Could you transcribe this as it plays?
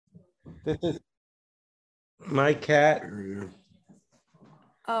This is my cat. There we go.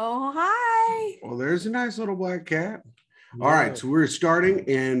 Oh, hi. Well, there's a nice little black cat. Yeah. All right, so we're starting,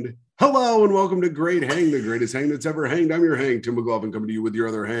 and hello and welcome to Great Hang, the greatest hang that's ever hanged. I'm your hang, Tim McLaughlin, coming to you with your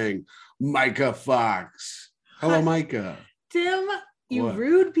other hang, Micah Fox. Hello, Micah. Tim, you What?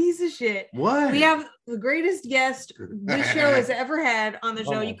 rude piece of shit. What? We have the greatest guest this show has ever had on the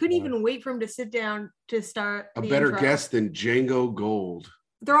show. Oh, You couldn't God. even wait for him to sit down to start a the better intro. guest than Django Gold.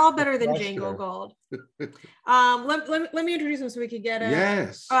 They're all better than Pressure. Django Gold. Let me introduce him so we could get a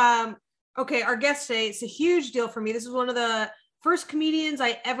Yes. okay, our guest today, it's a huge deal for me. This is one of the first comedians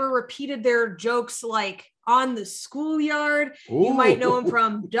I ever repeated their jokes like on the schoolyard. You might know him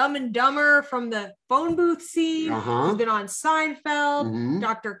from Dumb and Dumber, from the phone booth scene. Uh-huh. He's been on Seinfeld, Mhm.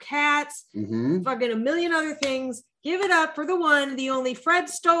 Dr. Katz, Mm-hmm. fucking a million other things. Give it up for the one, the only Fred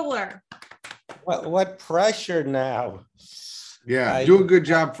Stoller. What pressure now? Yeah, do a good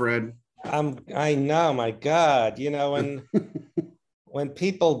job, Fred. I know, my God. You know, when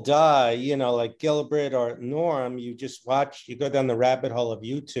people die, you know, like Gilbert or Norm, you just watch, you go down the rabbit hole of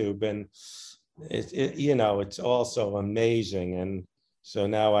YouTube, and you know, it's also amazing. And so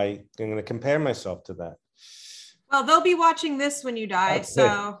now I'm going to compare myself to that. Well, they'll be watching this when you die, Okay.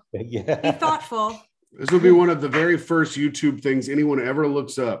 so Yeah. be thoughtful. This will be one of the very first YouTube things anyone ever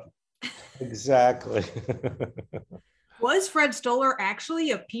looks up. Exactly. Was Fred Stoller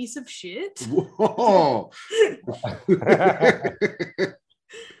actually a piece of shit? Whoa.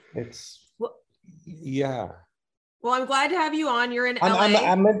 It's Well- yeah. Well, I'm glad to have you on. You're in LA.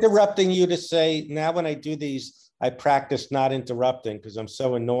 I'm interrupting you to say now when I do these, I practice not interrupting because I'm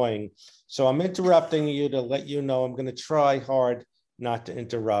so annoying. So I'm interrupting you to let you know I'm going to try hard not to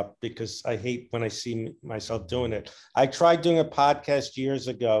interrupt because I hate when I see myself doing it. I tried doing a podcast years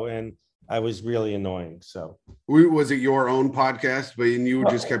ago and I was really annoying. So Was it your own podcast, but you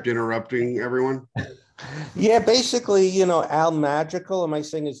just kept interrupting everyone? yeah, basically, you know, Al Madrigal, am I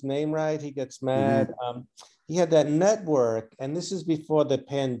saying his name right? He gets mad. He had that network, and this is before the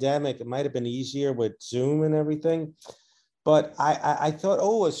pandemic. It might have been easier with Zoom and everything. But I thought,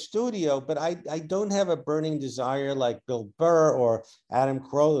 oh, a studio, but I don't have a burning desire like Bill Burr or Adam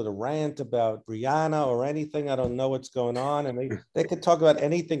Carolla to rant about Rihanna or anything. I don't know what's going on. And they could talk about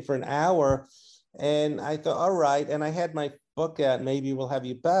anything for an hour. And I thought, all right. And I had my book out, Maybe We'll Have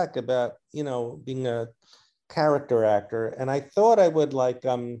You Back, about, you know, being a character actor. And I thought I would like,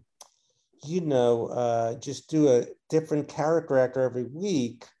 you know, just do a different character actor every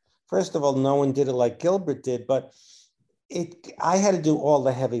week. First of all, no one did it like Gilbert did, but I had to do all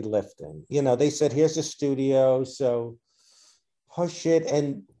the heavy lifting. You know, they said, here's a studio, so push it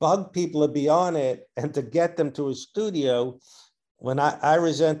and bug people to be on it and to get them to a studio. When I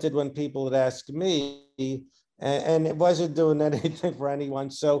resented when people would ask me, and it wasn't doing anything for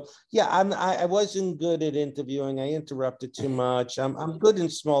anyone. So yeah, I wasn't good at interviewing. I interrupted too much. I'm good in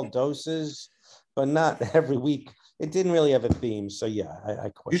small doses, but not every week. It didn't really have a theme. So yeah, I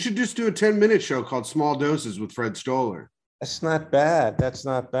quit. You should just do a 10-minute show called Small Doses with Fred Stoller. That's not bad. That's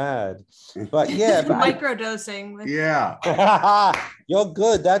not bad. But yeah, but Microdosing. Yeah. you're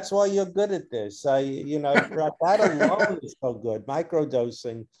good. That's why you're good at this. You know, that alone is so good.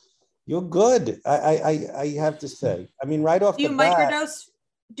 Microdosing, you're good. I have to say. I mean, right off Do you the bat.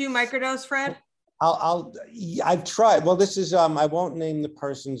 do you microdose, Fred? I've tried. Well, this is I won't name the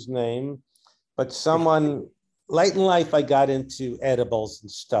person's name, but someone late in life I got into edibles and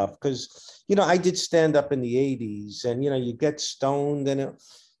stuff because, you know, I did stand up in the 80s and, you know, you get stoned and it,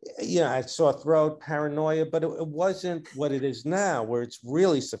 you know, I sore throat, paranoia, but it wasn't what it is now where it's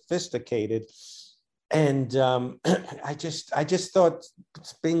really sophisticated. And I just thought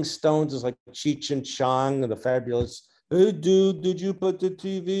being stoned is like Cheech and Chong and the Fabulous. Hey, dude, did you put the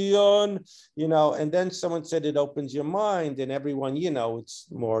TV on? You know, and then someone said it opens your mind, and everyone, you know, it's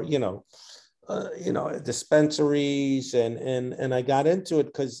more, you know, dispensaries, and I got into it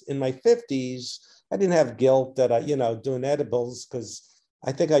because in my 50s, I didn't have guilt that I, you know, doing edibles because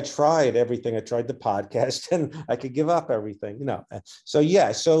I think I tried everything. I tried the podcast, and I could give up everything, you know. So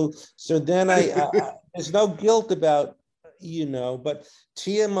yeah, so then I there's no guilt about, you know, but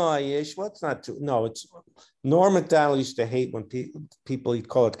TMI-ish. Well, it's not too. No, it's Norm Macdonald used to hate when people he'd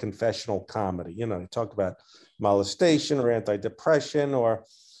call it confessional comedy. You know, he talked about molestation or antidepressant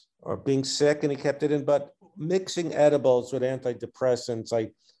or being sick, and he kept it in. But mixing edibles with antidepressants,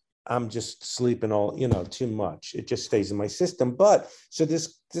 I'm just sleeping all, you know, too much. It just stays in my system. But so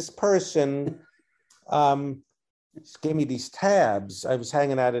this person gave me these tabs. I was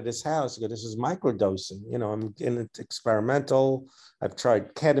hanging out at his house. I go, this is microdosing. You know, I'm in it experimental. I've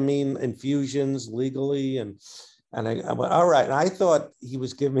tried ketamine infusions legally, and And I went, all right. And I thought he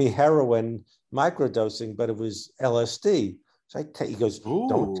was giving me heroin microdosing, but it was LSD. So he goes,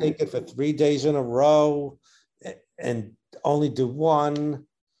 don't take it for 3 days in a row and only do one.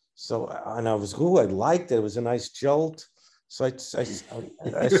 So, and I was, I liked it. It was a nice jolt. So I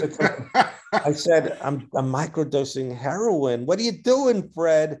said, I'm microdosing heroin. What are you doing,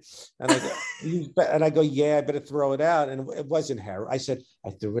 Fred? And I go, yeah, I better throw it out. And it wasn't heroin. I said, I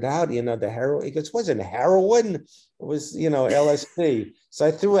threw it out, the heroin. He goes, it wasn't heroin. It was, LSD. So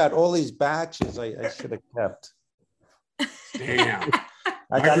I threw out all these batches I should have kept. Damn.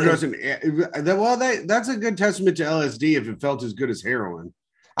 Microdosing. Well, that's a good testament to LSD if it felt as good as heroin.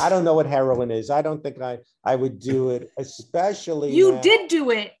 I don't know what heroin is. I don't think I would do it, especially. You did do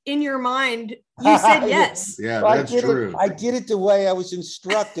it in your mind. You said yes. Yeah, that's true. I did it the way I was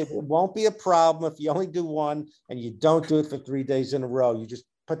instructed. It won't be a problem if you only do one and you don't do it for 3 days in a row. You just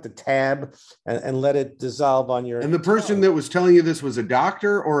put the tab and let it dissolve on your. And the person that was telling you this was a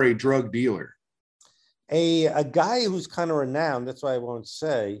doctor or a drug dealer? A guy who's kind of renowned. That's why I won't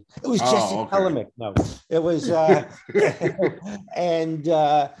say. It was Jesse Pelamick. No, it was, and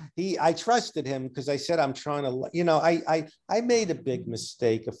I trusted him because I said I'm trying to. I made a big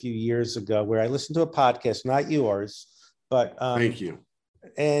mistake a few years ago where I listened to a podcast, not yours, but thank you.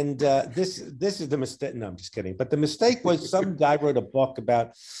 And this is the mistake. No, I'm just kidding. But the mistake was some guy wrote a book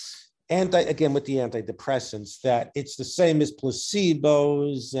about with the antidepressants, that it's the same as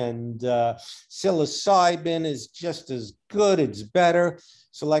placebos, and psilocybin is just as good, it's better.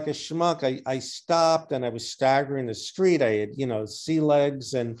 So like a schmuck, I stopped and I was staggering the street. I had, sea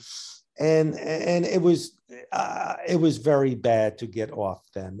legs and it was very bad to get off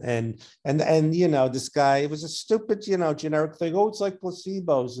them. And this guy, it was a stupid, generic thing. Oh, it's like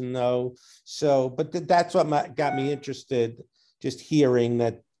placebos. And no. So, but that's what got me interested, just hearing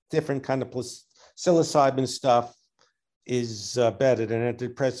that different kind of psilocybin stuff is better than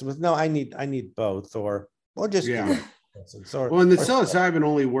antidepressants. No, I need both, or just and the psilocybin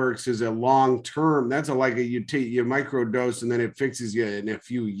only works as a long term. That's you microdose and then it fixes you in a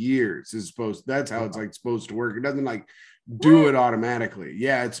few years. That's how it's supposed to work. It doesn't do it automatically.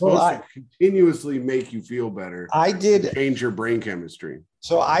 Yeah, it's supposed to continuously make you feel better. I did change your brain chemistry.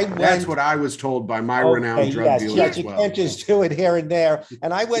 So that's what I was told by my renowned drug dealer. Yes, you can't just do it here and there.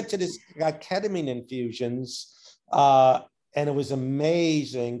 And I went to got ketamine infusions, and it was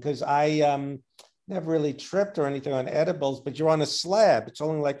amazing because I never really tripped or anything on edibles, but you're on a slab. It's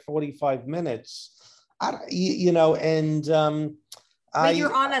only like 45 minutes. But you're on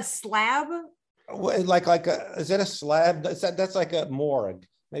a slab? Is that a slab? That's like a morgue.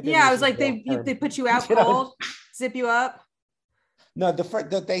 Maybe I was like, they put you out cold, zip you up. No, they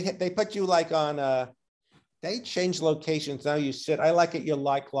put you on they change locations. Now you sit. I like it. You're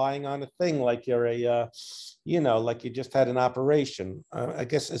lying on a thing, like you're like you just had an operation. I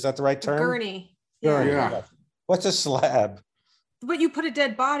guess, is that the right term? Gurney. Yeah. What's a slab? What you put a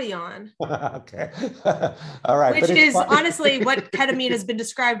dead body on. Okay. All right. Which is honestly what ketamine has been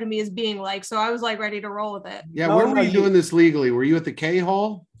described to me as being like. So I was ready to roll with it. Yeah. Where were you doing this legally? Were you at the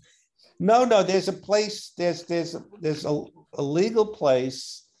K-hole? No. There's a place. There's a legal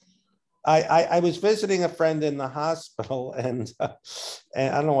place. I was visiting a friend in the hospital, and I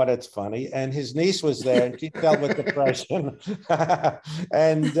don't know what it's funny. And his niece was there, and she dealt with depression,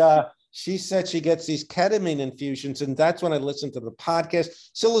 and she said she gets these ketamine infusions, and that's when I listened to the podcast.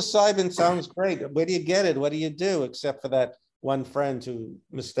 Psilocybin sounds great. Where do you get it? What do you do? Except for that one friend who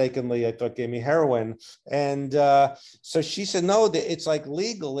mistakenly, I thought, gave me heroin. And so she said, no, it's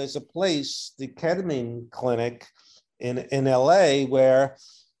legal. There's a place, the ketamine clinic in LA, where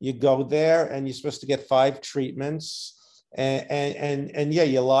you go there and you're supposed to get 5 treatments. And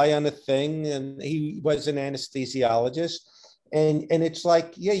you lie on a thing, and he was an anesthesiologist. And it's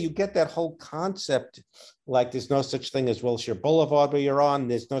you get that whole concept, there's no such thing as Wilshire Boulevard where you're on.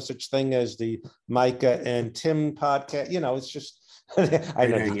 There's no such thing as the Micah and Tim podcast. It's just, I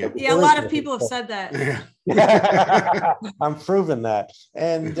know. Yeah, a lot of people have said that. I'm proving that.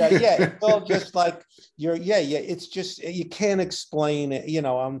 And it's all just it's just, you can't explain it.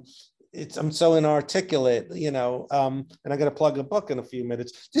 I'm so inarticulate, and I got to plug a book in a few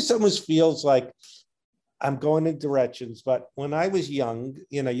minutes. Just almost feels like I'm going in directions. But when I was young,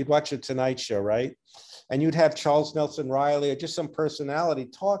 you'd watch the Tonight Show, right? And you'd have Charles Nelson Riley or just some personality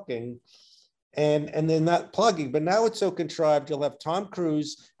talking. and they're not plugging. But now it's so contrived. You'll have Tom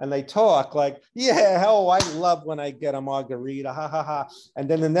Cruise and they talk like, yeah, oh, I love when I get a margarita, ha ha ha. And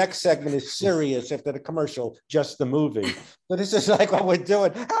then the next segment is serious after the commercial, just the movie. So this is like what we're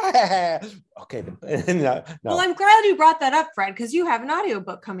doing. Okay. No. Well, I'm glad you brought that up, Fred, because you have an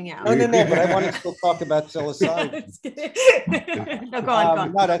audiobook coming out. No, but I want to still talk about psilocybin. No, go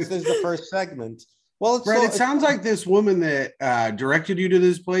on. No, this is the first segment. Well, Fred, it sounds like this woman that directed you to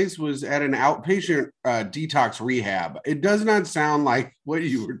this place was at an outpatient detox rehab. It does not sound like what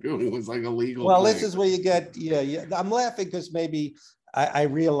you were doing was like illegal. Well, this is where you get, yeah. I'm laughing because maybe I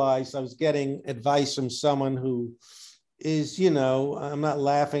realized I was getting advice from someone who is, I'm not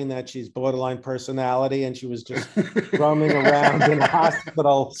laughing that she's borderline personality and she was just roaming around in a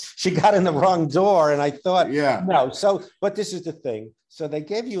hospital. She got in the wrong door and I thought, no. So, but this is the thing. So they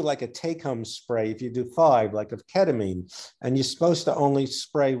gave you like a take-home spray if you do 5, like of ketamine, and you're supposed to only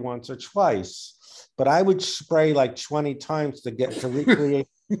spray once or twice. But I would spray like 20 times to recreate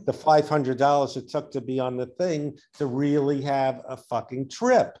the $500 it took to be on the thing to really have a fucking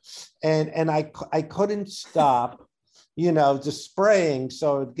trip. And I couldn't stop, just spraying.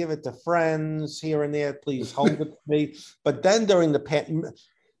 So I'd give it to friends here and there, please hold it to me. But then during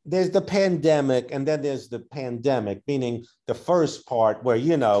there's the pandemic, and then there's the pandemic, meaning the first part where,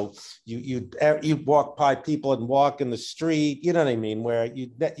 you walk by people and walk in the street, you know what I mean, where you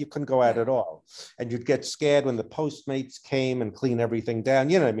couldn't go out at all. And you'd get scared when the Postmates came and clean everything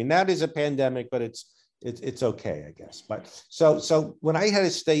down. You know what I mean? That is a pandemic, but it's okay, I guess. But so when I had to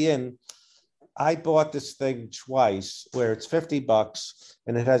stay in, I bought this thing twice where it's $50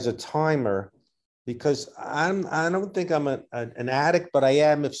 and it has a timer. Because I don't think I'm an addict, but I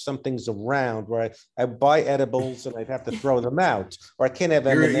am if something's around where I buy edibles and I'd have to throw them out, or I can't have.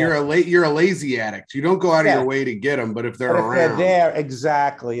 You're a lazy addict. You don't go out of your way to get them, but if they're around, they're there,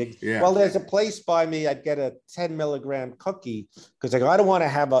 exactly. Yeah. Well, there's a place by me. I'd get a 10 milligram cookie because I go, I don't want to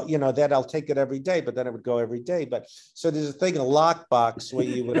have that I'll take it every day, but then it would go every day. But so there's a thing, a lockbox where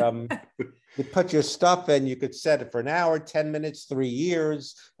you would you put your stuff in. You could set it for an hour, 10 minutes, 3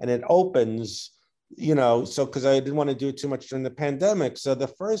 years, and it opens. So because I didn't want to do it too much during the pandemic. So the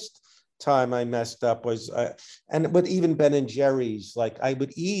first time I messed up was, and with even Ben and Jerry's, like I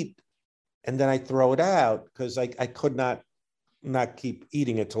would eat and then I throw it out because I could not keep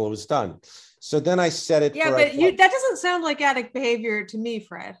eating it till it was done. So then I set it. Yeah, but that doesn't sound like addict behavior to me,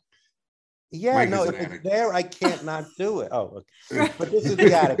 Fred. Yeah, Mike no, if it's there, I can't not do it. Oh, okay. But this is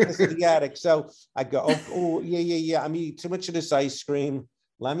the addict. So I go, oh, yeah. I'm eating too much of this ice cream.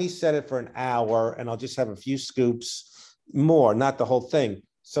 Let me set it for an hour and I'll just have a few scoops more, not the whole thing.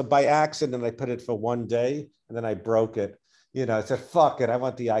 So by accident, I put it for one day and then I broke it. I said, fuck it, I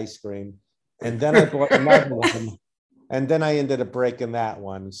want the ice cream. And then I bought another one. And then I ended up breaking that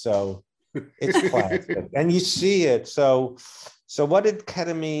one. So it's classic. And you see it. So what did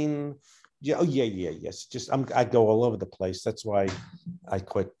ketamine? Yes. I go all over the place. That's why I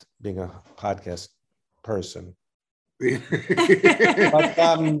quit being a podcast person.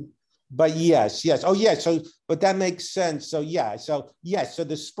 but yes. Oh yeah. So, but that makes sense. So yeah. So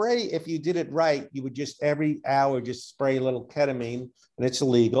the spray, if you did it right, you would just every hour just spray a little ketamine, and it's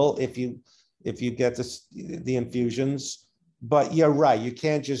illegal if you get the infusions. But you're right. You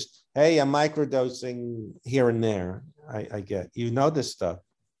can't just, hey, I'm microdosing here and there. I get this stuff.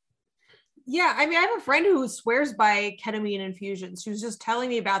 Yeah, I mean, I have a friend who swears by ketamine infusions. She was just telling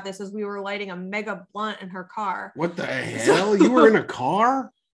me about this as we were lighting a mega blunt in her car. What the hell? You were in a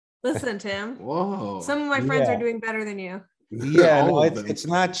car? Listen, Tim. Whoa. Some of my friends are doing better than you. Yeah, no, it's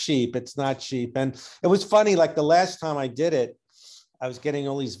not cheap. It's not cheap. And it was funny, like the last time I did it, I was getting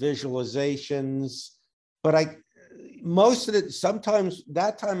all these visualizations, but most of it, sometimes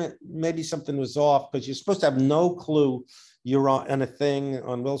that time maybe something was off because you're supposed to have no clue you're on a thing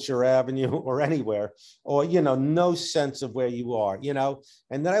on Wilshire Avenue or anywhere, or, no sense of where you are,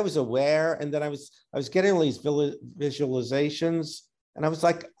 and then I was aware, and then I was getting all these visualizations, and I was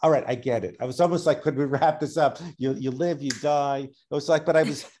like, all right, I get it. I was almost like, could we wrap this up? You live, you die. It was like, but I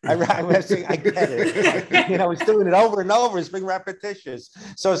was saying, I get it. Like, I was doing it over and over. It's being repetitious.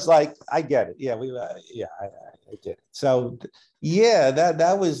 So it's like, I get it. Yeah, I get it. So yeah,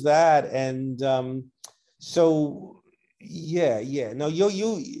 that was that. And so yeah. No,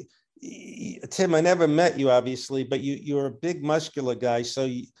 you Tim, I never met you obviously, but you're a big muscular guy. So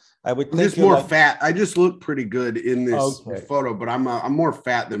I would think just more fat. I just look pretty good in this photo, but I'm more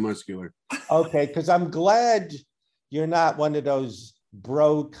fat than muscular. Okay, because I'm glad you're not one of those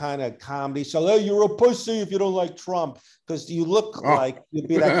bro kind of comedy. So, hey, you're a pussy if you don't like Trump, because you look like you'd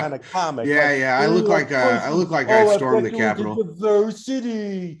be that kind of comic. Yeah, like, yeah. I look like I stormed the Capitol.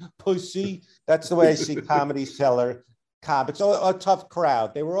 Diversity, pussy. That's the way I see Comedy Cellar comics. A tough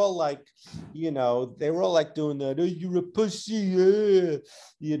crowd. They were all like, they were all like doing that. Oh, you're a pussy,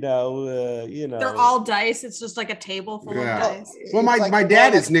 They're all dice. It's just like a table full of dice. Well, my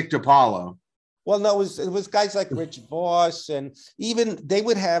dad is Nick DiPaolo. Well, no, it was guys like Rich Voss, and even they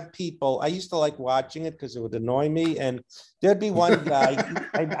would have people. I used to like watching it because it would annoy me. And there'd be one guy,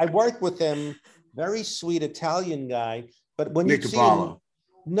 I worked with him, very sweet Italian guy. But when Nick you see DiPaolo. him,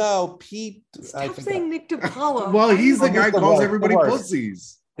 no, Pete. Stop saying Nick DiPaolo. Well, he's the guy who calls everybody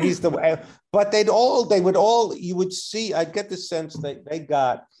pussies. He's but you would see, I'd get the sense that they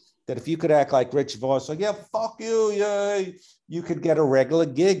got that if you could act like Rich Voss, like, yeah, fuck you, yeah, you could get a regular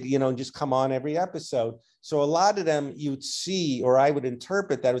gig, and just come on every episode. So a lot of them you'd see, or I would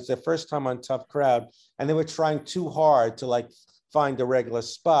interpret that it was their first time on Tough Crowd, and they were trying too hard to like find a regular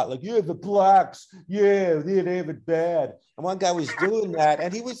spot. Like, yeah, the blacks, yeah, they have it bad. And one guy was doing that,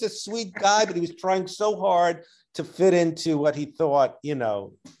 and he was a sweet guy, but he was trying so hard to fit into what he thought, they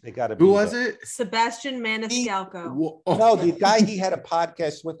got to be. Who was it? Sebastian Maniscalco. No, the guy he had a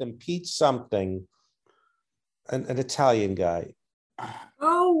podcast with him, Pete something, an Italian guy.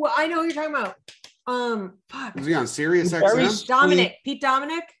 Oh, I know who you're talking about. Fuck. Was he on Sirius XM? Dominic. Pete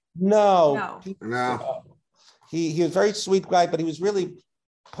Dominic? No. No. He was a very sweet guy, but he was really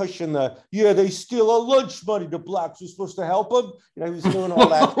pushing they steal our lunch money. The blacks are supposed to help them. He was doing all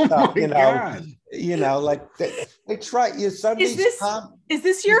that stuff. God. Like they try. Is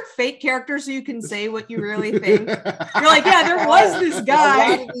this your fake character so you can say what you really think? You're like, yeah, there was this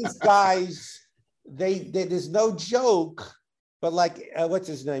guy. A lot of these guys, there's no joke. But like, what's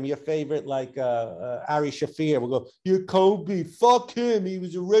his name? Your favorite, like Ari Shaffir will go, "You Kobe, fuck him. He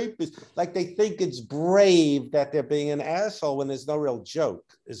was a rapist." Like they think it's brave that they're being an asshole when there's no real joke,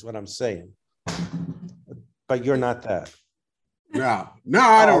 is what I'm saying. But you're not that. No,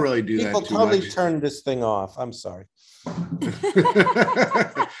 I don't really do that. People totally turned this thing off. I'm sorry.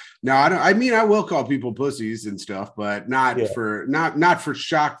 No, I don't. I mean, I will call people pussies and stuff, but not for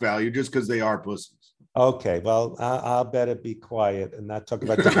shock value, just because they are pussies. Okay, well, I'll better be quiet and not talk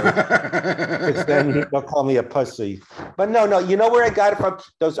about that. Because then they'll call me a pussy. But no, you know where I got it from?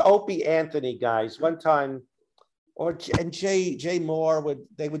 Those Opie Anthony guys. One time, and Jay Moore would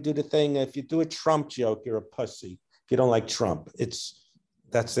do the thing. If you do a Trump joke, you're a pussy. If you don't like Trump,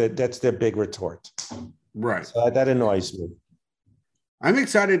 that's their big retort. Right. So that annoys me. I'm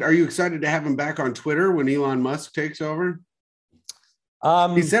excited. Are you excited to have him back on Twitter when Elon Musk takes over?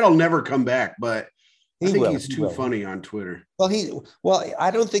 He said he'll never come back, but I think he's too funny on Twitter. Well, I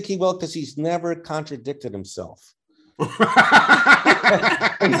don't think he will, because he's never contradicted himself.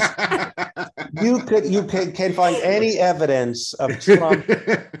 You can find any evidence of Trump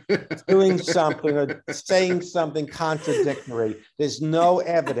doing something or saying something contradictory. There's no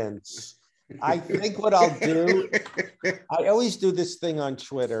evidence. I think what I'll do, I always do this thing on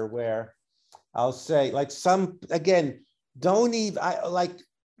Twitter where I'll say, like,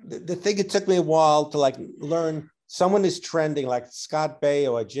 the thing, it took me a while to like learn. Someone is trending like Scott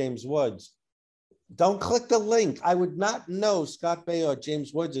Baio or James Woods. Don't click the link. I would not know Scott Baio or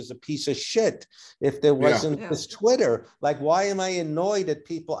James Woods is a piece of shit if there wasn't this Twitter. Like, why am I annoyed at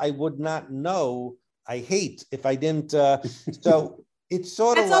people I would not know I hate if I didn't? So it's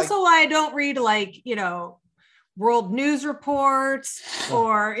sort of. That's also why I don't read world news reports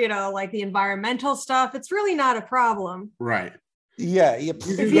or like the environmental stuff. It's really not a problem. Right. Yeah, if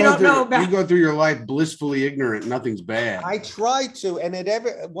you don't know about, you go through your life blissfully ignorant. Nothing's bad. I try to, and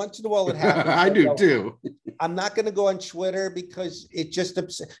once in a while it happens. I do too. I'm not going to go on Twitter because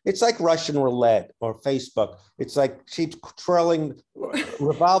it's like Russian roulette or Facebook. It's like keeps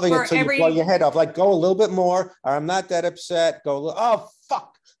revolving until you blow your head off. Like, go a little bit more, or I'm not that upset. Oh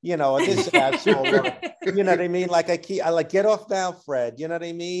fuck, this asshole. You know what I mean? Like I like, get off now, Fred. You know what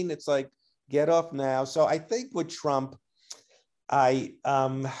I mean? It's like, get off now. So I think with Trump, I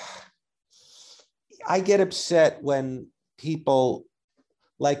get upset when people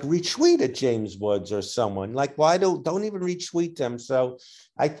like retweet at James Woods or someone. Like, why don't even retweet them? So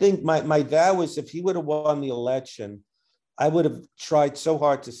I think my vow is, if he would have won the election, I would have tried so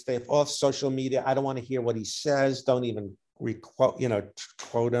hard to stay off social media. I don't want to hear what he says. Don't even quote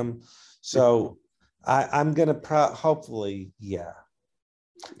him. So I'm gonna hopefully, yeah.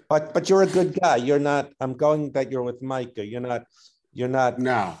 But you're a good guy. You're not. I'm going that you're with Micah. You're not.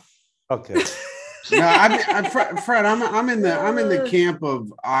 No. Okay. No, I'm Fred. I'm in the camp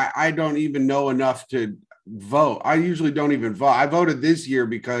of I don't even know enough to. vote. I usually don't even vote. I voted this year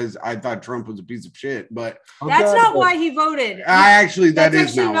because I thought Trump was a piece of shit, but that's not why he voted. That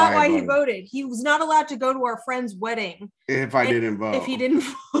is not why he voted. He was not allowed to go to our friend's wedding if I didn't vote. If he didn't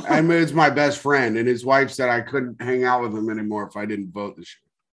vote. I mean, it's my best friend, and his wife said I couldn't hang out with him anymore if I didn't vote this year.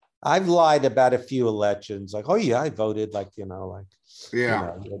 I've lied about a few elections, like, oh yeah, I voted, like,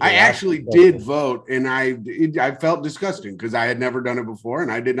 yeah. I actually did vote, and I felt disgusting because I had never done it before,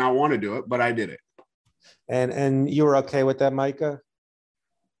 and I did not want to do it, but I did it. And you were okay with that, Micah?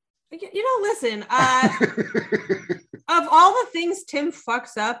 Listen, of all the things Tim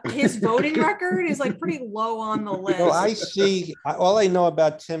fucks up, his voting record is like pretty low on the list. Well, all I know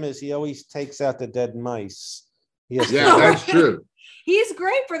about Tim is he always takes out the dead mice. That's true. He's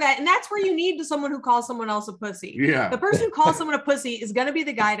great for that. And that's where you need someone who calls someone else a pussy. Yeah. The person who calls someone a pussy is going to be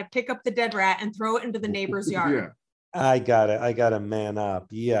the guy to pick up the dead rat and throw it into the neighbor's yard. Yeah. I got to man up.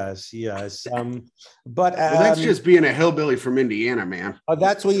 Yes. But that's just being a hillbilly from Indiana, man. Oh,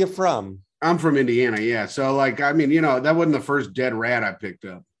 that's where you're from. I'm from Indiana. Yeah. So like, I mean, that wasn't the first dead rat I picked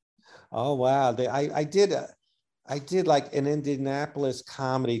up. Oh, wow. I did like an Indianapolis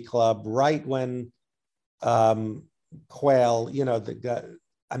comedy club right when, Quail,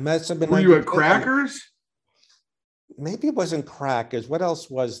 I must have been. Were you at Crackers? Maybe it wasn't Crackers. What else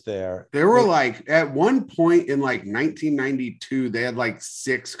was there? There were like at one point in like 1992, they had like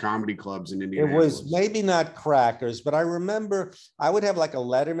 6 comedy clubs in Indianapolis. It was maybe not Crackers, but I remember I would have like a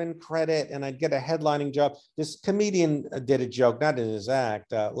Letterman credit and I'd get a headlining job. This comedian did a joke, not in his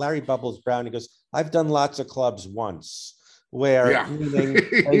act. Larry Bubbles Brown. He goes, "I've done lots of clubs once." Where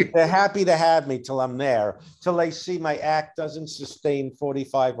meaning they're happy to have me till I'm there, till they see my act doesn't sustain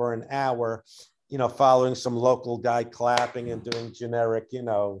 45 or an hour, following some local guy clapping and doing generic,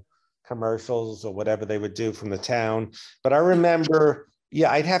 commercials or whatever they would do from the town. But I remember,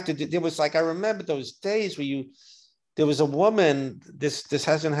 I'd have to do, there was like, I remember those days where there was a woman, this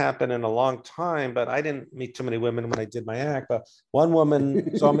hasn't happened in a long time, but I didn't meet too many women when I did my act, but one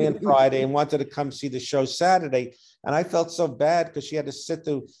woman saw me on Friday and wanted to come see the show Saturday. And I felt so bad because she had to sit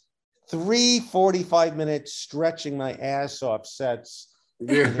through 3 45-minute stretching my ass off sets.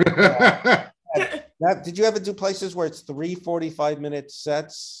 Yeah. Did you ever do places where it's 3 45-minute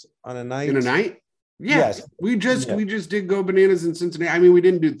sets on a night? In a night? Yeah. Yes. We just did Go Bananas in Cincinnati. I mean, we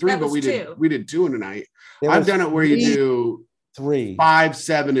didn't do 3, but we did 2 in a night. I've done it where you do 3, 5,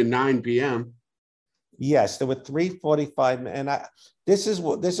 7, and 9 p.m. Yes, there were 3 45, and this is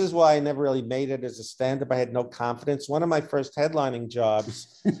why I never really made it as a stand-up. I had no confidence. One of my first headlining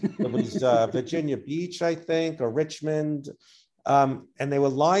jobs, it was Virginia Beach, I think, or Richmond. And they were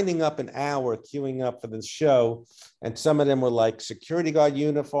lining up an hour, queuing up for the show. And some of them were like security guard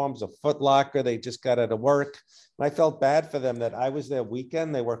uniforms, a Foot Locker. They just got out of work. And I felt bad for them that I was their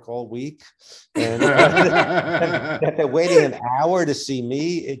weekend. They work all week. And that they're waiting an hour to see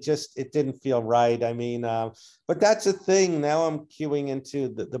me. It didn't feel right. I mean, but that's a thing. Now I'm queuing into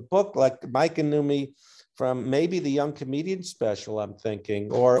the book, like Micah knew me from maybe the Young Comedian special, I'm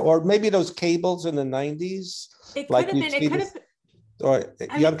thinking, or maybe those cables in the 90s. It could have been. Or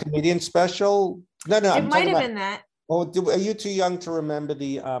Young Comedian special? No. It might have been that. Oh, are you too young to remember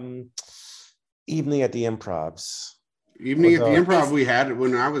the Evening at the Improvs? Evening at the Improv we had it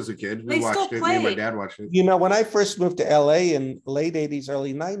when I was a kid. We watched it. Me and my dad watched it. When I first moved to LA in late 80s,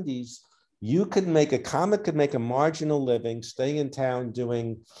 early 90s, a comic could make a marginal living staying in town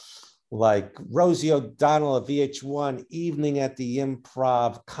doing like Rosie O'Donnell of VH1, Evening at the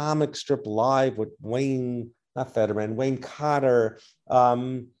Improv, comic strip live with Wayne Cotter,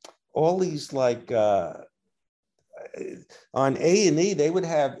 all these like on A&E, they would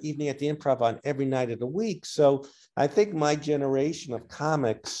have Evening at the Improv on every night of the week. So I think my generation of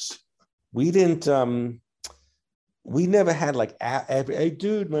comics, we never had like, hey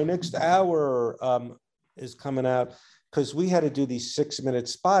dude, my next hour is coming out, because we had to do these 6-minute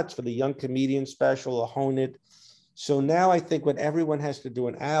spots for the Young Comedian special, hone it. So now I think when everyone has to do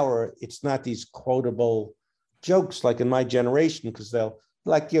an hour, it's not these quotable jokes like in my generation, because they'll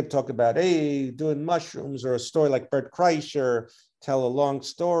talk about, hey, doing mushrooms, or a story like Bert Kreischer, tell a long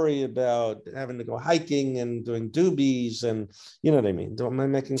story about having to go hiking and doing doobies, and you know what I mean. Am I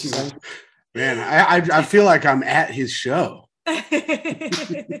making sense? Man, I feel like I'm at his show.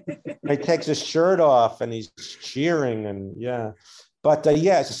 He takes his shirt off and he's cheering, and but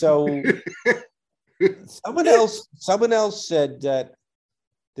so someone else said that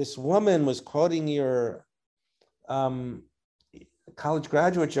this woman was quoting your college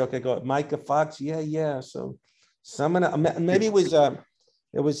graduate joke. I go, Micah Fox, so someone, maybe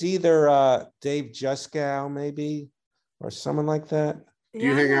it was either Dave Juskow, maybe, or someone like that. Do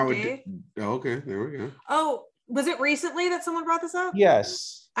you hang out with? Oh, okay, there we go. Oh, was it recently that someone brought this up?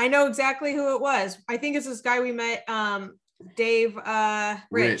 Yes. I know exactly who it was. I think it's this guy we met, Dave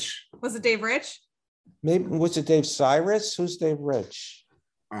Rich. Was it Dave Rich? Maybe was it Dave Cyrus? Who's Dave Rich?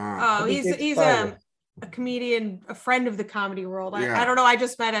 He's a comedian, a friend of the comedy world. I don't know. I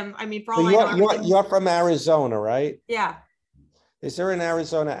just met him. I mean, for all I know, you're from Arizona, right? Yeah. Is there an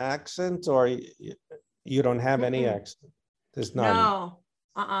Arizona accent, or you don't have any accent? There's none. No.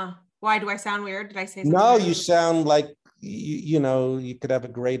 Why do I sound weird? Did I say something? No, weird? you sound like you could have a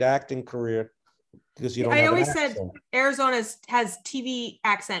great acting career because you don't. I always said Arizona has TV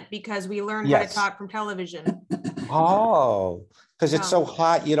accent because we learned how to talk from television. Oh, because it's so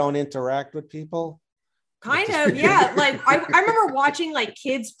hot, you don't interact with people. Kind of, yeah. Like I remember watching like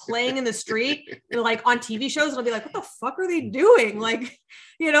kids playing in the street, like on TV shows, and I'll be like, "What the fuck are they doing?" Like,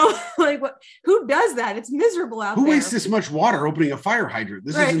 like what? Who does that? It's miserable out there. Who wastes this much water opening a fire hydrant?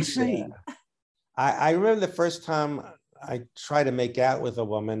 This is insane. I remember the first time I tried to make out with a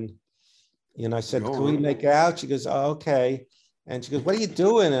woman. I said, "Can we make out?" She goes, "Oh, okay." And she goes, "What are you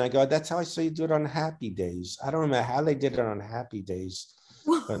doing?" And I go, "That's how I saw you do it on Happy Days." I don't remember how they did it on Happy Days.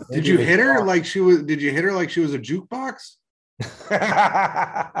 Did you hit her like she was? Did you hit her like she was a jukebox?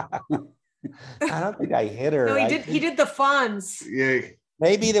 I don't think I hit her. No, he did. He did the funs. Yeah.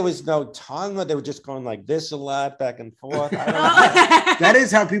 Maybe there was no tongue, or they were just going like this a lot, back and forth. I don't know. That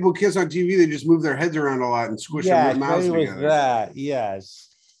is how people kiss on TV. They just move their heads around a lot and squish their mouths together. It was that.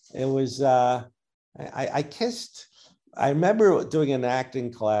 Yes, it was. I kissed. I remember doing an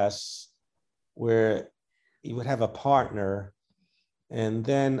acting class where you would have a partner. And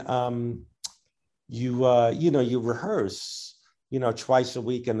then you rehearse, twice a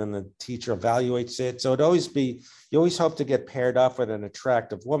week, and then the teacher evaluates it. So you always hope to get paired up with an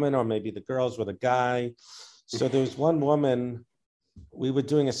attractive woman, or maybe the girls with a guy. So there was one woman, we were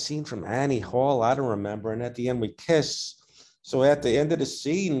doing a scene from Annie Hall, I don't remember. And at the end we kiss. So at the end of the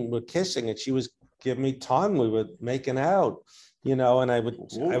scene, we're kissing, and she was giving me tongue. We were making out. And I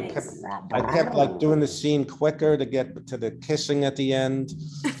kept like doing the scene quicker to get to the kissing at the end.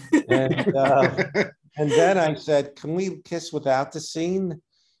 And then I said, "Can we kiss without the scene?"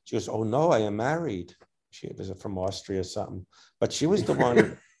 She goes, "Oh no, I am married." She was from Austria or something, but she was the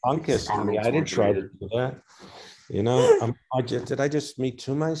one tongue kissing me. I didn't try to do that. Did I just me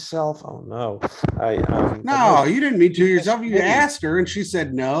too myself? Oh no. No, you didn't me too yourself. You asked her and she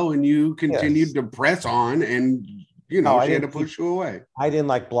said no, and you continued to press on, and she had to push you away. I didn't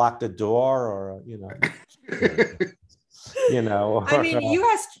like block the door or, I mean,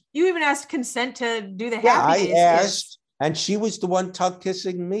 you even asked consent to do the Happy Days. I asked, and she was the one tongue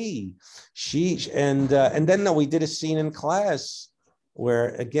kissing me. And then we did a scene in class where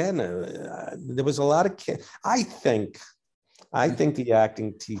again, there was a lot of kids. I think the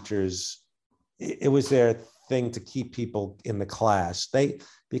acting teachers, it was their thing to keep people in the class.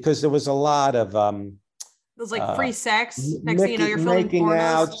 Because there was a lot of, it was like free sex. Next thing you know, you're filming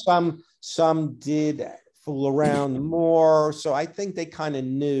pornos. Out. Some did fool around more. So I think they kind of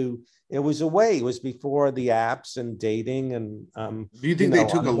knew it was a way. It was before the apps and dating. And do you think they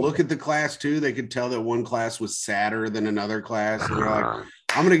took a look at the class too? They could tell that one class was sadder than another class, and they're like,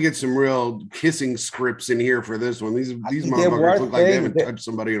 "I'm gonna get some real kissing scripts in here for this one." These motherfuckers look like they haven't touched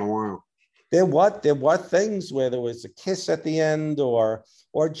somebody in a while. There were things where there was a kiss at the end, or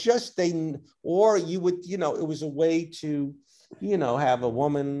just or you would, it was a way to, have a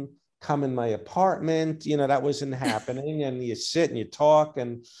woman come in my apartment, that wasn't happening. And you sit and you talk.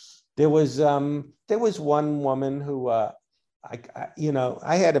 And there was one woman who, I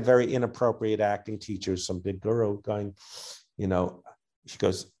had a very inappropriate acting teacher, some big girl going, she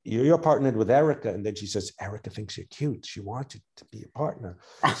goes, "You're partnered with Erica." And then she says, "Erica thinks you're cute. She wants you to be a partner."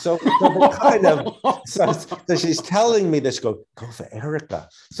 So she's telling me this, go for Erica.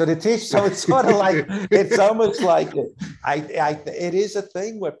 So it's sort of like, it's almost like it is a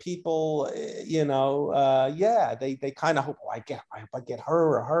thing where people, they kind of hope, I get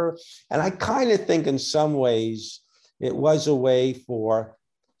her or her. And I kind of think in some ways it was a way for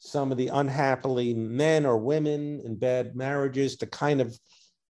some of the unhappily men or women in bad marriages to kind of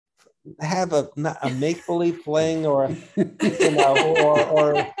have a make-believe fling or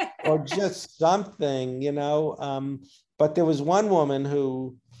just something, but there was one woman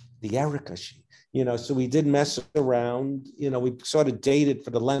who, the Erica, so we did mess around, we sort of dated for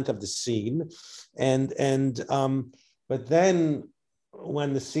the length of the scene. But then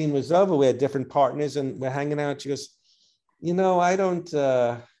when the scene was over, we had different partners and we're hanging out. She goes, I don't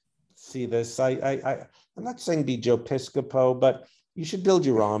see this. I'm not saying be Joe Piscopo, but you should build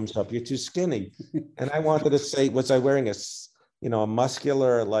your arms up. You're too skinny. And I wanted to say, was I wearing a you know, a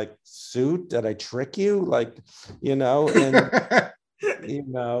muscular like suit? Did I trick you? Like, you know, and you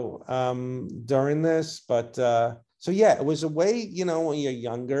know, during this, but so yeah, it was a way, you know, when you're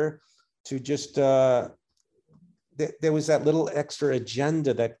younger to just there was that little extra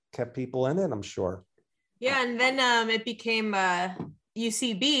agenda that kept people in it, I'm sure. Yeah, and then it became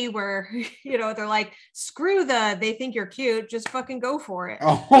UCB where, you know, they're like, screw they think you're cute, just fucking go for it.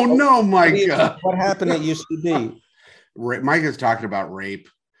 Oh no, Micah. What happened at UCB? Micah's talking about rape.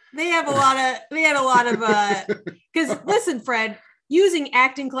 They had a lot of because listen, Fred, using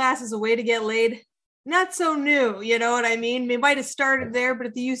acting class as a way to get laid, not so new, you know what I mean? They might have started there, but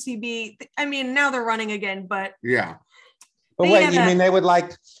at the UCB, I mean, now they're running again, but yeah. But wait, you mean they would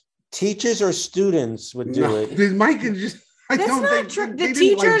like teachers or students would do it? Did Micah just That's not true. The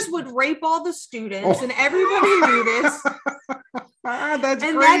teachers would rape all the students, and everybody knew this. That's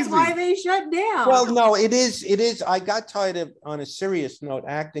and crazy. That's why they shut down. Well, no, it is. I got tired of, on a serious note,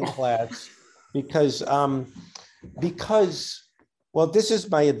 acting class because well, this is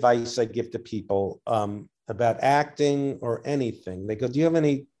my advice I give to people about acting or anything. They go, do you have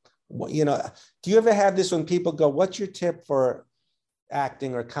any, you know, do you ever have this when people go, what's your tip for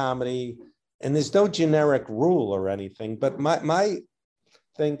acting or comedy? And there's no generic rule or anything, but my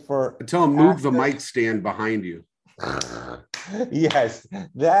thing for tell them move the mic stand behind you. Yes,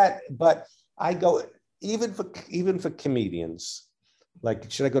 that. But I go even for comedians.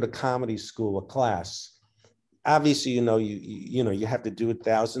 Like, should I go to comedy school or class? Obviously, you know, you have to do it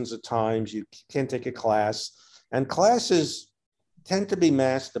thousands of times. You can't take a class, and classes tend to be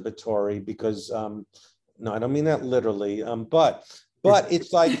masturbatory because no, I don't mean that literally, but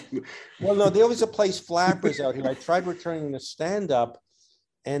it's like, well, no, there was a place, Flappers out here. I tried returning to stand up,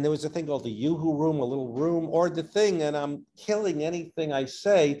 and there was a thing called the Yoo-Hoo room, a little room, or the thing, and I'm killing anything I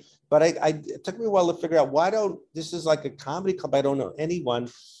say. But it took me a while to figure out this is like a comedy club. I don't know anyone.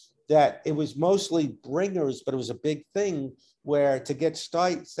 That it was mostly bringers, but it was a big thing where to get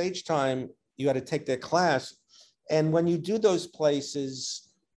stage time, you had to take their class. And when you do those places,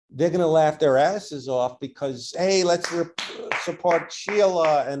 they're going to laugh their asses off because, hey, let's support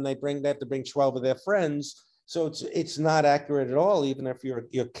Sheila, and they have to bring 12 of their friends. So it's not accurate at all, even if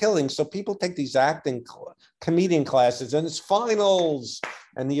you're killing. So people take these acting comedian classes, and it's finals,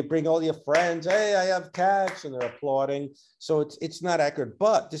 and you bring all your friends. Hey, I have catch, and they're applauding. So it's not accurate.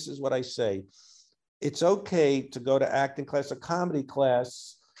 But this is what I say: it's okay to go to acting class or comedy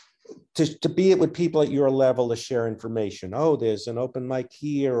class. To be it with people at your level to share information. Oh, there's an open mic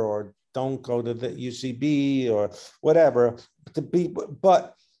here, or don't go to the UCB or whatever.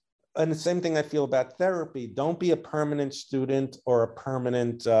 And the same thing I feel about therapy. Don't be a permanent student or a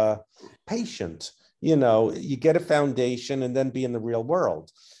permanent patient. You know, you get a foundation and then be in the real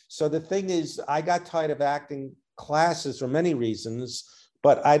world. So the thing is, I got tired of acting classes for many reasons,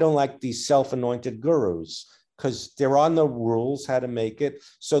 but I don't like these self-anointed gurus, because there are no rules how to make it.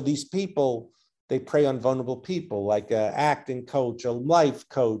 So these people, they prey on vulnerable people, like an acting coach, a life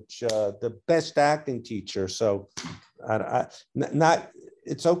coach, the best acting teacher. So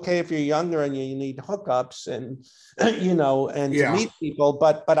it's okay if you're younger and you need hookups and, you know, and to meet people,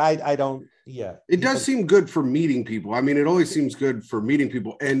 but I don't, It does seem good for meeting people. I mean, it always seems good for meeting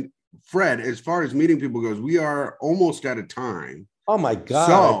people. And Fred, as far as meeting people goes, we are almost out of time. Oh my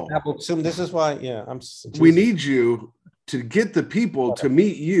God. So this is why, we need you to get the people to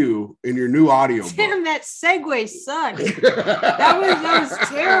meet you in your new audio book. Damn, that segue sucked. that was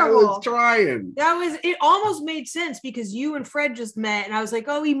terrible. I was trying. It almost made sense because you and Fred just met, and I was like,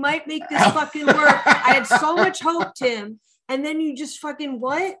 oh, he might make this fucking work. I had so much hope, Tim. And then you just fucking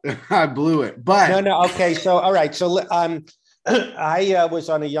what? I blew it. But no. Okay. So, all right. So, I was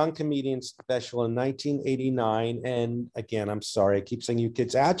on a young comedian special in 1989. And again, I'm sorry, I keep saying you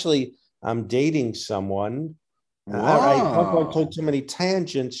kids. Actually, I'm dating someone. I don't go into too many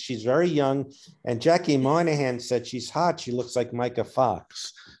tangents. She's very young. And Jackie Moynihan said she's hot. She looks like Micah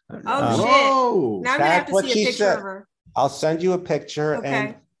Fox. Oh, shit. Now I'm going to have to see a picture of her. I'll send you a picture.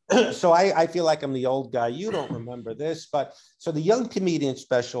 Okay. And so I feel like I'm the old guy. You don't remember this. But so the young comedian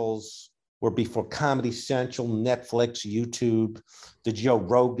specials were before Comedy Central, Netflix, YouTube, the Joe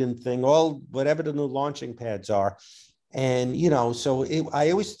Rogan thing, whatever the new launching pads are. And, you know, so I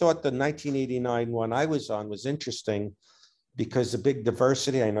always thought the 1989 one I was on was interesting because the big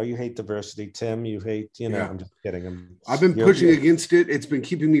diversity. I know you hate diversity, Tim. You hate, I'm just kidding. I've been pushing against it. It's been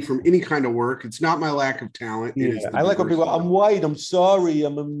keeping me from any kind of work. It's not my lack of talent. I like when people, I'm white, I'm sorry,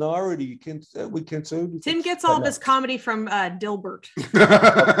 I'm a minority. We can't say anything. Tim gets all this comedy from Dilbert.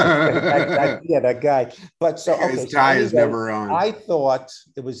 that guy. But so, okay. His tie is never on. I thought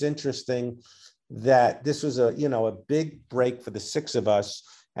it was interesting that this was a, you know, a big break for the six of us,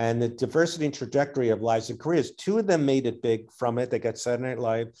 and the diversity and trajectory of lives and careers. Two of them made it big from it. They got Saturday Night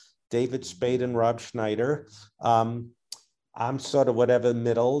Live, David Spade and Rob Schneider. I'm sort of whatever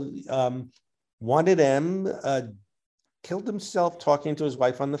middle. One of them killed himself talking to his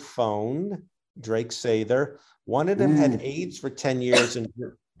wife on the phone, Drake Sather. One of them had AIDS for 10 years and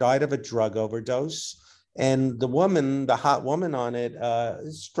died of a drug overdose. And the woman, the hot woman on it,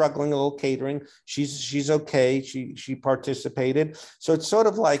 is struggling a little catering. She's okay. She participated. So it's sort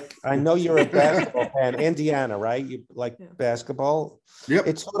of like, I know you're a basketball fan, Indiana, right? You like basketball? Yep.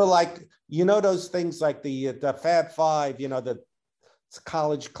 It's sort of like, you know, those things like the Fab Five, you know, the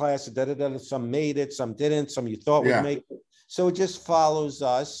college class, some made it, some didn't, some you thought would make it. So it just follows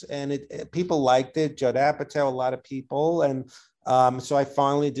us, and people liked it. Judd Apatow, a lot of people, and so I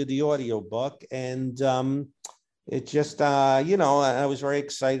finally did the audio book, and it just, you know, I was very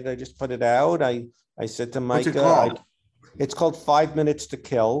excited. I just put it out. I said to Micah, what's it called? It's called 5 Minutes to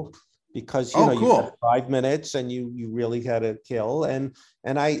Kill, because you know you have 5 minutes and you really had to kill, and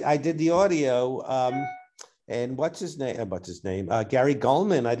I did the audio. And what's his name? Gary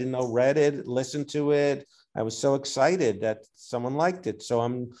Gulman. I didn't know, read it, listened to it. I was so excited that someone liked it. So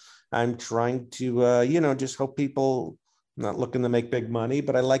I'm trying to, you know, just hope people. I'm not looking to make big money,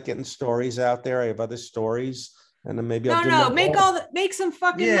 but I like getting stories out there. I have other stories, and then maybe I'll make some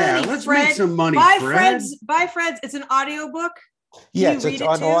fucking money. Yeah, let's Fred. make some money. Buy Fred. Fred's. It's an audiobook. Yes, it's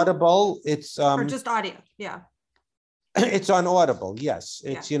on Audible. It's or just audio. Yeah. It's on Audible. Yes,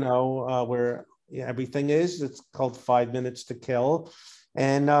 it's you know where everything is. It's called 5 Minutes to Kill,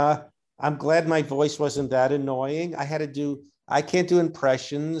 and I'm glad my voice wasn't that annoying. I can't do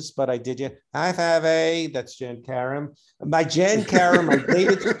impressions, but I did you. Hi, Fave. That's Jan Karam. My Jan Karam, my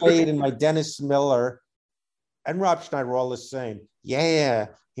David Spade, and my Dennis Miller, and Rob Schneider were all the same. Yeah,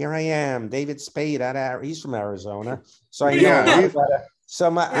 here I am, David Spade. He's from Arizona, so I know. So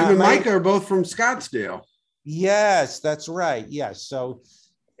him and Micah are both from Scottsdale. Yes, that's right. Yes, so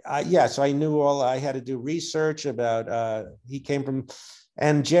so I knew all. I had to do research about. He came from.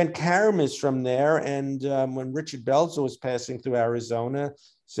 And Jen Karam is from there. And when Richard Belzer was passing through Arizona,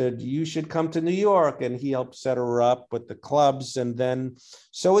 said, you should come to New York. And he helped set her up with the clubs. And then,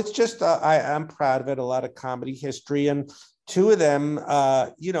 so it's just, I'm proud of it, a lot of comedy history. And two of them,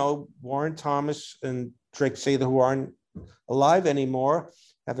 you know, Warren Thomas and Drake Sather, who aren't alive anymore,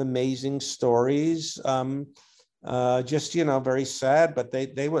 have amazing stories. Just, you know, very sad, but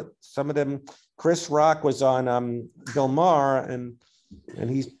they were, some of them, Chris Rock was on Bill Maher, and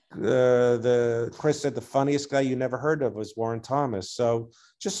he's Chris said the funniest guy you never heard of was Warren Thomas. So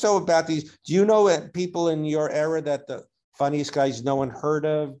just so about these, do you know people in your era that the funniest guys no one heard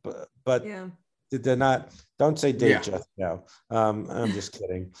of, but they're not? Don't say Dave just now. I'm just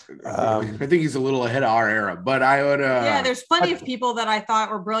kidding. I think he's a little ahead of our era, but I would. There's plenty of people that I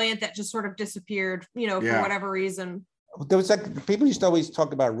thought were brilliant that just sort of disappeared, you know, for whatever reason. There was like people used to always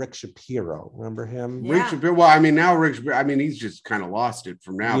talk about Rick Shapiro. Remember him? Rick Shapiro. Well, I mean, now Rick Shapiro, I mean, he's just kind of lost it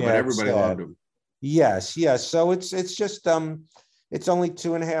from now, but everybody loved him. Yes. So it's just it's only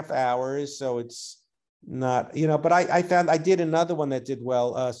 2.5 hours, so it's not, you know. But I found I did another one that did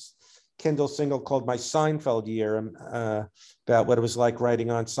well. Kindle single called My Seinfeld Year, about what it was like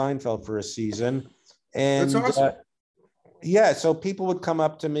writing on Seinfeld for a season. And that's awesome. So people would come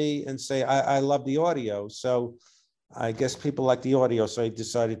up to me and say, I love the audio. So I guess people like the audio, so I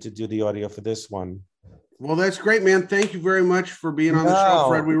decided to do the audio for this one. Well, that's great, man. Thank you very much for being on the show,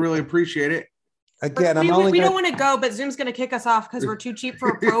 Fred. We really appreciate it. Again, we don't want to go, but Zoom's going to kick us off because we're too cheap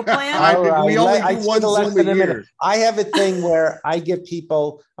for a pro plan. We only do one Zoom a year. I have a thing where I give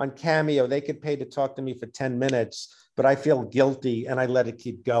people on Cameo, they could pay to talk to me for 10 minutes, but I feel guilty and I let it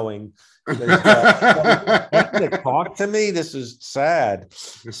keep going. Talk to me? This is sad.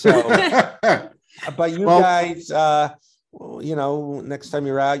 So... But you guys, you know, next time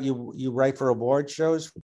you're out, you write for award shows.